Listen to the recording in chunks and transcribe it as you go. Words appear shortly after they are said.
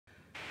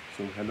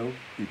So hello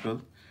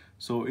people.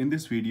 So in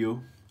this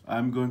video,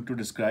 I'm going to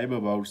describe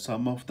about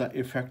some of the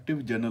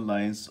effective journal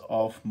lines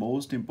of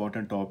most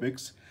important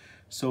topics.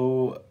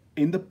 So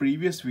in the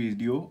previous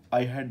video,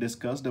 I had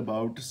discussed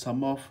about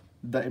some of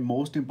the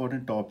most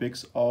important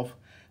topics of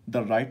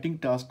the writing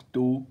task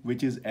 2,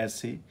 which is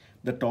essay.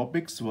 The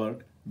topics were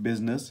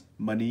business,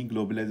 money,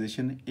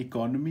 globalization,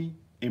 economy,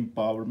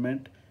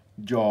 empowerment,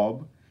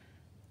 job,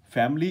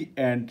 family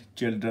and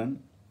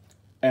children,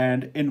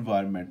 and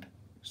environment.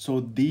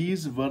 So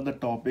these were the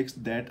topics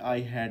that I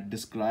had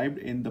described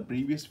in the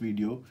previous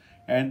video,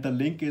 and the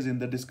link is in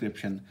the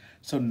description.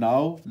 So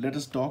now let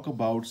us talk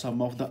about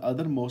some of the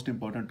other most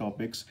important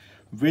topics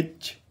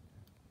which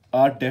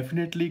are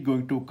definitely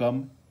going to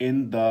come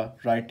in the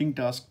writing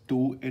task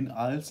 2 in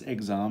IELTS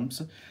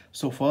exams.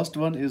 So first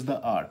one is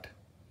the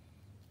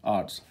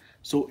arts.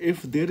 So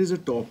if there is a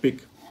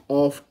topic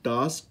of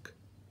task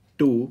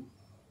 2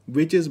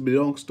 which is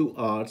belongs to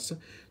arts,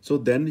 so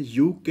then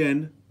you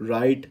can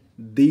write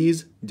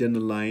these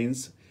journal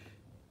lines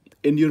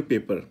in your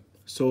paper.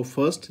 So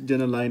first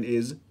journal line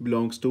is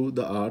belongs to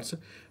the arts.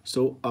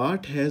 So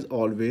art has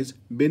always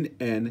been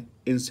an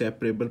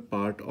inseparable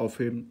part of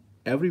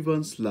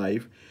everyone's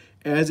life,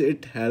 as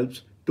it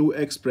helps to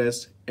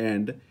express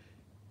and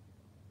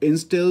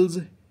instills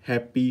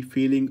happy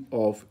feeling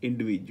of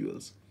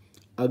individuals.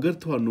 ਅਗਰ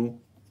ਤੁਹਾਨੂੰ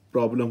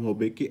problem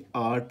ਹੋਵੇ ਕਿ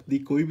art ਦੀ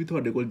ਕੋਈ ਵੀ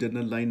ਤੁਹਾਡੇ ਕੋਲ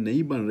general line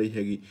ਨਹੀਂ ਬਣ ਰਹੀ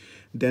ਹੈਗੀ,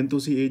 ਦੈਨ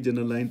ਤੁਸੀਂ ਇਹ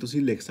ਜਨਰਲ ਲਾਈਨ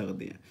ਤੁਸੀਂ ਲਿਖ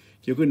ਸਕਦੇ ਆ,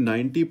 ਕਿਉਂਕਿ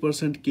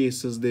 90%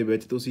 ਕੇਸਿਸ ਦੇ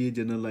ਵਿੱਚ ਤੁਸੀਂ ਇਹ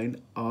ਜਨਰਲ ਲਾਈਨ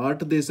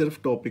ਆਰਟ ਦੇ ਸਿਰਫ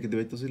ਟੌਪਿਕ ਦੇ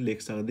ਵਿੱਚ ਤੁਸੀਂ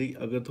ਲਿਖ ਸਕਦੇ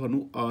ਅਗਰ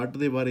ਤੁਹਾਨੂੰ ਆਰਟ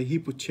ਦੇ ਬਾਰੇ ਹੀ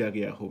ਪੁੱਛਿਆ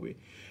ਗਿਆ ਹੋਵੇ।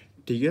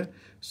 ਠੀਕ ਹੈ।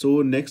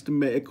 ਸੋ ਨੈਕਸਟ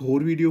ਮੈਂ ਇੱਕ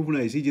ਹੋਰ ਵੀਡੀਓ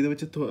ਬਣਾਈ ਸੀ ਜਿਹਦੇ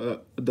ਵਿੱਚ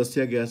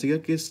ਦੱਸਿਆ ਗਿਆ ਸੀਗਾ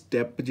ਕਿ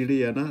ਸਟੈਪ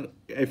ਜਿਹੜੇ ਆ ਨਾ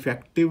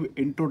ਇਫੈਕਟਿਵ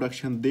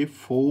ਇੰਟਰੋਡਕਸ਼ਨ ਦੇ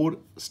 4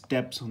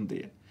 ਸਟੈਪਸ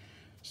ਹੁੰਦੇ ਆ।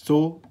 So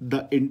the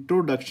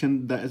introduction,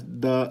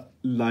 the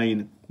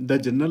line, the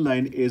general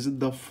line is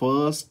the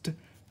first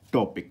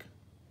topic,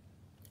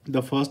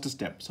 the first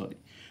step, sorry.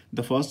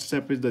 The first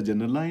step is the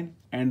general line,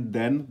 and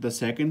then the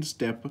second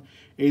step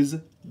is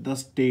the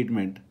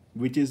statement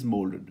which is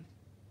molded.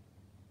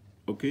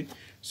 Okay,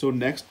 so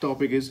next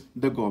topic is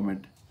the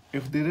government.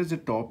 If there is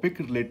a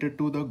topic related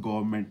to the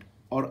government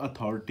or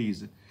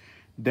authorities,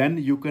 then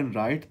you can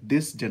write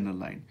this general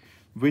line,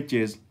 which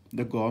is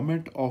the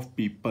government of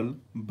people,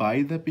 by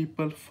the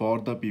people, for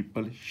the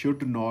people,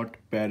 should not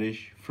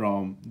perish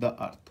from the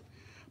earth.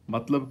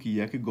 ਮਤਲਬ ਕੀ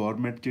ਹੈ ਕਿ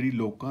government ਜਿਹੜੀ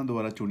ਲੋਕਾਂ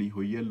ਦੁਆਰਾ ਚੁਣੀ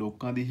ਹੋਈ ਹੈ,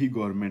 ਲੋਕਾਂ ਦੀ ਹੀ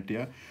ਗੌਰਮੈਂਟ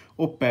ਆ,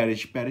 ਉਹ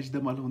ਪੈਰਿਸ਼ ਦਾ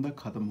ਮਤਲਬ ਹੁੰਦਾ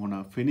ਖਤਮ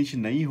ਹੋਣਾ, ਫਿਨਿਸ਼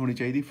ਨਹੀਂ ਹੋਣੀ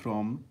ਚਾਹੀਦੀ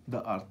ਫਰੋਮ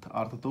ਦਾ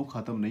ਅਰਥ ਤੋਂ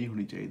ਖਤਮ ਨਹੀਂ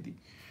ਹੋਣੀ ਚਾਹੀਦੀ।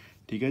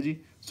 ਠੀਕ ਹੈ ਜੀ।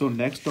 ਸੋ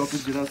ਨੈਕਸਟ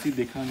ਟੌਪਿਕ ਜਿਹੜਾ ਅਸੀਂ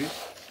ਦੇਖਾਂਗੇ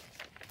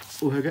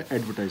ਉਹ ਹੈਗਾ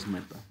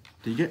ਐਡਵਰਟਾਈਜ਼ਮੈਂਟ ਦਾ।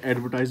 ਠੀਕ ਹੈ।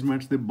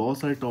 ਐਡਵਰਟਾਈਜ਼ਮੈਂਟਸ ਦੇ ਬਹੁਤ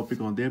ਸਾਰੇ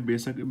ਟੌਪਿਕ ਆਉਂਦੇ ਆ।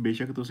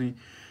 ਬੇਸ਼ੱਕ ਤੁਸੀਂ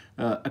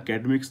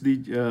ਅਕੈਡਮਿਕਸ ਦੀ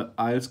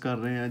ਆਇਲਸ ਕਰ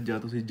ਰਹੇ ਆ ਜਾਂ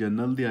ਤੁਸੀਂ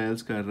ਜਨਰਲ ਦੀ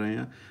ਆਇਲਸ ਕਰ ਰਹੇ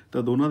ਆ,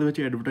 ਤਾਂ ਦੋਨਾਂ ਦੇ ਵਿੱਚ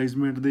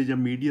ਐਡਵਰਟਾਈਜ਼ਮੈਂਟ ਦੇ ਜਾਂ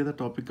ਮੀਡੀਆ ਦਾ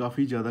ਟੌਪਿਕ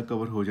ਕਾਫੀ ਜ਼ਿਆਦਾ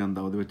ਕਵਰ ਹੋ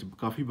ਜਾਂਦਾ, ਉਹਦੇ ਵਿੱਚ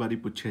ਕਾਫੀ ਵਾਰੀ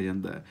ਪੁੱਛਿਆ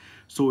ਜਾਂਦਾ ਹੈ।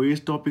 ਸੋ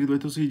ਇਸ ਟੌਪਿਕ ਦੇ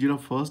ਵਿੱਚ ਤੁਸੀਂ ਜਿਹੜਾ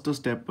ਫਸਟ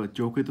ਸਟੈਪ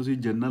ਜੋ ਕਿ ਤੁਸੀਂ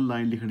ਜਨਰਲ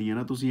ਲਾਈਨ ਲਿਖਣੀ ਹੈ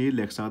ਨਾ, ਤੁਸੀਂ ਇਹ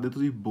ਲਿਖ ਸਕਦੇ,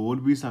 ਤੁਸੀਂ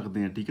ਬੋਲ ਵੀ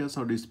ਸਕਦੇ ਆ। ਠੀਕ ਹੈ।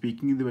 ਸਾਡੀ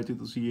ਸਪੀਕਿੰਗ ਦੇ ਵਿੱਚ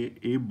ਤੁਸੀਂ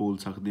ਇਹ ਬੋਲ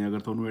ਸਕਦੇ ਆ ਅਗਰ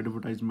ਤੁਹਾਨੂੰ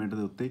ਐਡਵਰਟਾਈਜ਼ਮੈਂਟ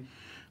ਦੇ ਉੱਤੇ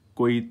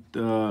ਕੋਈ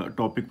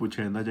ਟੌਪਿਕ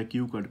ਪੁੱਛਿਆ ਜਾਂਦਾ ਜਾਂ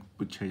ਕਿਊ ਕਾਰਡ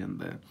ਪੁੱਛਿਆ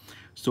ਜਾਂਦਾ ਹੈ।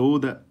 ਸੋ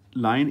ਦ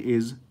line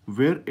is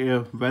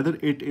whether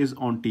it is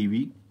on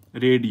TV,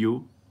 radio,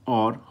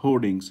 or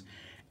hoardings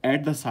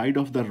at the side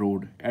of the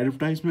road,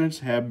 advertisements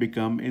have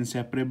become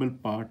inseparable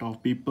part of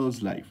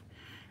people's life.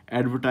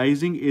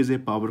 Advertising is a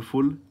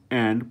powerful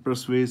and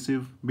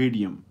persuasive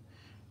medium.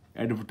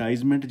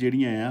 Advertisement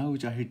ਜਿਹੜੀਆਂ ਆ ਉਹ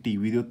ਚਾਹੇ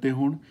TV ਦੇ ਉੱਤੇ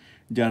ਹੋਣ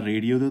ਜਾਂ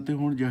radio ਦੇ ਉੱਤੇ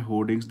ਹੋਣ ਜਾਂ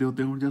ਹੋਰਡਿੰਗਸ ਦੇ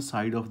ਉੱਤੇ ਹੋਣ ਜਾਂ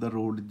ਸਾਈਡ ਆਫ ਦਾ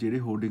ਰੋਡ ਜਿਹੜੇ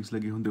ਹੋਰਡਿੰਗਸ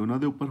ਲੱਗੇ ਹੁੰਦੇ ਉਹਨਾਂ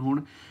ਦੇ ਉੱਪਰ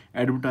ਹੋਣ,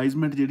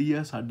 ਐਡਵਰਟਾਈਜ਼ਮੈਂਟ ਜਿਹੜੀ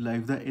ਆ ਸਾਡੀ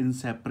ਲਾਈਫ ਦਾ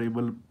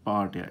ਇਨਸੈਪਰੇਬਲ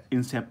ਪਾਰਟ ਆ।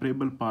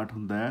 ਇਨਸੈਪਰੇਬਲ ਪਾਰਟ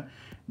ਹੁੰਦਾ ਹੈ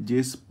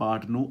ਜਿਸ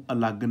ਪਾਰਟ ਨੂੰ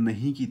ਅਲੱਗ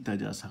ਨਹੀਂ ਕੀਤਾ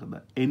ਜਾ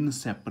ਸਕਦਾ।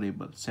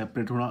 ਇਨਸੈਪਰੇਬਲ,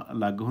 ਸੈਪਰੇਟ ਹੋਣਾ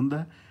ਅਲੱਗ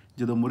ਹੁੰਦਾ,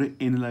 ਜਦੋਂ ਮੂਹਰੇ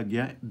ਇਨ ਲੱਗ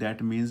ਗਿਆ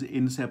ਦੈਟ ਮੀਨਸ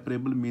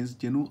ਇਨਸੈਪਰੇਬਲ ਮੀਨਸ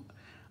ਜਿਹਨੂੰ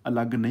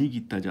ਅਲੱਗ ਨਹੀਂ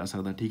ਕੀਤਾ ਜਾ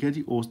ਸਕਦਾ। ਠੀਕ ਹੈ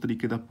ਜੀ। ਉਸ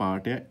ਤਰੀਕੇ ਦਾ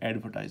ਪਾਰਟ ਹੈ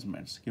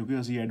ਐਡਵਰਟਾਈਜ਼ਮੈਂਟਸ, ਕਿਉਂਕਿ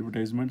ਅਸੀਂ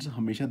ਐਡਵਰਟਾਈਜ਼ਮੈਂਟਸ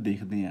ਹਮੇਸ਼ਾ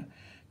ਦੇਖਦੇ ਹਾਂ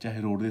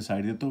ਚਾਹੇ ਰੋਡ ਦੇ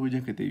ਸਾਈਡ ਦੇ ਉੱਤੇ ਹੋਵੇ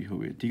ਜਾਂ ਕਿਤੇ ਵੀ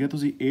ਹੋਵੇ। ਠੀਕ ਹੈ।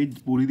 ਤੁਸੀਂ ਇਹ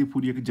ਪੂਰੀ ਦੀ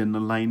ਪੂਰੀ ਇੱਕ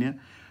ਜਨਰਲ ਲਾਈਨ ਆ,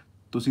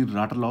 ਤੁਸੀਂ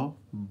ਰੱਟ ਲਓ,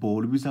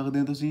 ਬੋਲ ਵੀ ਸਕਦੇ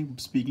ਹੋ ਤੁਸੀਂ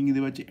ਸਪੀਕਿੰਗ ਦੇ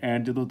ਵਿੱਚ,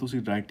 ਐਂਡ ਜਦੋਂ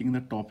ਤੁਸੀਂ ਰਾਈਟਿੰਗ ਦਾ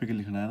ਟੌਪਿਕ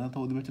ਲਿਖਣਾ ਹੈ ਨਾ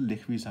ਤਾਂ ਉਹਦੇ ਵਿੱਚ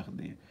ਲਿਖ ਵੀ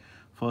ਸਕਦੇ ਆ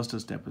ਫਸਟ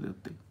ਸਟੈਪ ਦੇ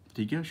ਉੱਤੇ।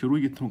 ਠੀਕ ਹੈ। ਸ਼ੁਰੂ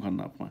ਇੱਥੋਂ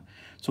ਕਰਨਾ ਆਪਾਂ।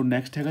 ਸੋ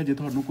ਨੈਕਸਟ ਹੈਗਾ ਜੇ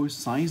ਤੁਹਾਨੂੰ ਕੋਈ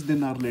ਸਾਇੰਸ ਦੇ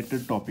ਨਾਲ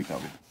ਰਿਲੇਟਡ ਟੌਪਿਕ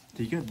ਆਵੇ,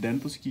 ਠੀਕ ਹੈ, ਦੈਨ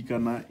ਤੁਸੀਂ ਕੀ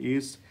ਕਰਨਾ,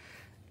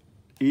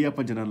 ਇਹ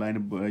ਆਪਾਂ ਜਨਰਲ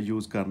ਲਾਈਨ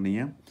ਯੂਜ਼ ਕਰਨੀ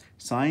ਆ।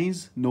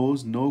 Science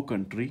knows no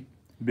country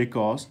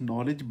because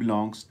knowledge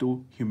belongs to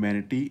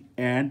humanity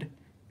and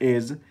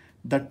is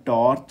the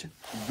torch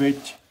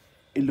which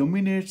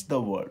ਇਲੂਮੀਨੇਟਸ the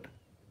world.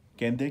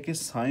 ਕਹਿੰਦੇ ਕਿ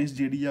ਸਾਇੰਸ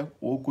ਜਿਹੜੀ ਆ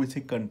ਉਹ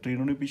ਕਿਸੇ ਕੰਟਰੀ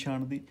ਨੂੰ ਨਹੀਂ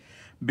ਪਛਾਣਦੀ,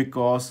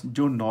 ਬਿਕੋਜ਼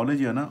ਜੋ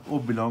ਨੌਲੇਜ ਆ ਨਾ ਉਹ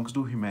ਬਿਲੋਂਗਸ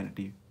ਟੂ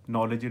ਹਿਊਮੈਨਿਟੀ।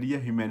 ਨੌਲੇਜ ਜਿਹੜੀ ਆ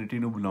ਹਿਊਮੈਨਿਟੀ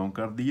ਨੂੰ ਬਿਲੋਂਗ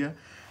ਕਰਦੀ ਆ।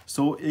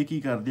 ਸੋ ਇਹ ਕੀ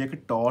ਕਰਦੀ ਆ ਕਿ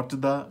ਟਾਰਚ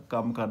ਦਾ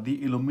ਕੰਮ ਕਰਦੀ।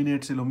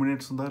 ਇਲੂਮੀਨੇਟਸ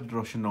ਹੁੰਦਾ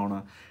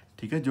ਰੋਸ਼ਨਾਉਣਾ।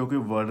 ਠੀਕ ਹੈ। ਜੋ ਕਿ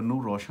ਵਰਲਡ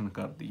ਨੂੰ ਰੋਸ਼ਨ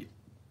ਕਰਦੀ ਹੈ।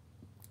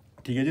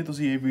 ਠੀਕ ਹੈ ਜੀ।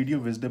 ਤੁਸੀਂ ਇਹ video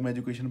wisdom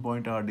education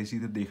point RDC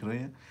 'ਤੇ ਦੇਖ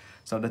ਰਹੇ ਆ।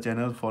 ਸਾਡਾ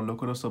ਚੈਨਲ ਫੋਲੋ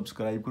ਕਰੋ,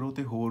 ਸਬਸਕ੍ਰਾਈਬ ਕਰੋ,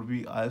 ਅਤੇ ਹੋਰ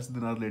ਵੀ ਆਇਲਸ ਦੇ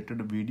ਨਾਲ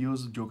ਰਿਲੇਟਡ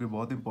ਵੀਡੀਓਜ਼ ਜੋ ਕਿ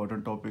ਬਹੁਤ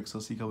ਇੰਪੋਰਟੈਂਟ ਟੌਪਿਕਸ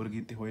ਅਸੀਂ ਕਵਰ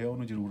ਕੀਤੇ ਹੋਏ ਆ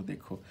ਉਹਨੂੰ ਜ਼ਰੂਰ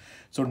ਦੇਖੋ।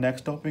 So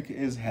next topic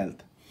is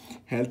health.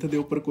 Health ਦੇ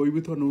ਉੱਪਰ ਕੋਈ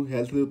ਵੀ ਤੁਹਾਨੂੰ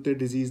ਹੈਲਥ ਦੇ ਉੱਤੇ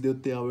ਡਿਜ਼ੀਜ਼ ਦੇ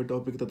ਉੱਤੇ ਆਵੇ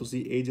ਟੌਪਿਕ ਤਾਂ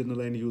ਤੁਸੀਂ ਇਹ ਜਨਰਲ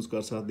ਲਾਈਨ ਯੂਜ਼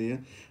ਕਰ ਸਕਦੇ ਆ।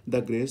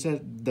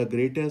 ਦ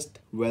ਗ੍ਰੇਟੈਸਟ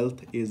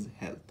ਵੈਲਥ ਇਜ਼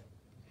ਹੈਲਥ।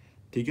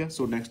 ਠੀਕ ਹੈ।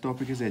 So next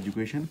topic is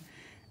education.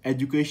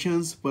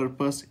 Educations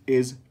purpose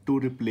is to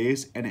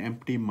replace N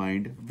empty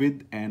ਮਾइंड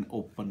with N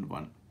open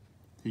one.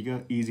 ਠੀਕ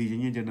ਹੈ। ਈਜ਼ੀ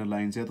ਜਿਹੀਆਂ ਜਨਰਲ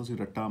ਲਾਈਨਸ ਆ, ਤੁਸੀਂ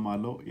ਰੱਟਾ ਮਾਰ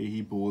ਲਓ,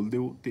 ਇਹੀ ਬੋਲ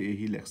ਦਿਓ ਤੇ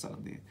ਇਹੀ ਲਿਖ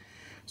ਸਕਦੇ ਆ।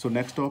 So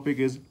next topic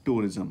is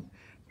tourism.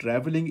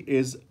 Traveling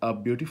is a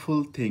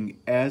beautiful thing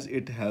as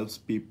it helps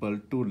people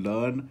to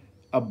learn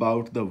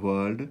about the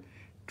world,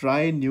 try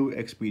new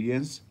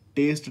experience,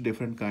 taste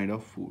different kind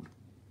of food।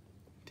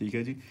 ਠੀਕ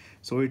ਹੈ ਜੀ।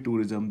 ਸੋ ਇਹ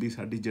ਟੂਰਿਜ਼ਮ ਦੀ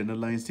ਸਾਡੀ ਜਨਰਲ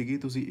ਲਾਈਨ ਸੀਗੀ।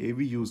 ਤੁਸੀਂ ਇਹ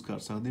ਵੀ ਯੂਜ਼ ਕਰ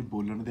ਸਕਦੇ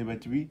ਬੋਲਣ ਦੇ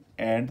ਵਿੱਚ ਵੀ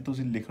ਐਂਡ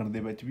ਤੁਸੀਂ ਲਿਖਣ ਦੇ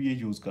ਵਿੱਚ ਵੀ ਇਹ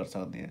ਯੂਜ਼ ਕਰ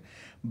ਸਕਦੇ ਆ।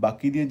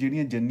 ਬਾਕੀ ਦੀਆਂ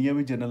ਜਿਹੜੀਆਂ ਜਿੰਨੀਆਂ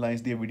ਵੀ ਜਨਰਲ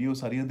ਲਾਈਨਸ ਦੀਆਂ ਵੀਡੀਓ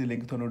ਸਾਰੀਆਂ ਦੇ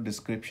ਲਿੰਕ ਤੁਹਾਨੂੰ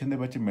ਡਿਸਕ੍ਰਿਪਸ਼ਨ ਦੇ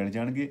ਵਿੱਚ ਮਿਲ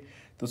ਜਾਣਗੇ।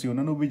 ਤੁਸੀਂ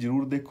ਉਹਨਾਂ ਨੂੰ ਵੀ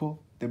ਜ਼ਰੂਰ ਦੇਖੋ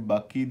ਤੇ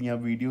ਬਾਕੀ ਦੀਆਂ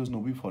ਵੀਡੀਓਜ਼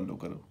ਨੂੰ ਵੀ ਫੋਲੋ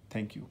ਕਰੋ।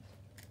 Thank you.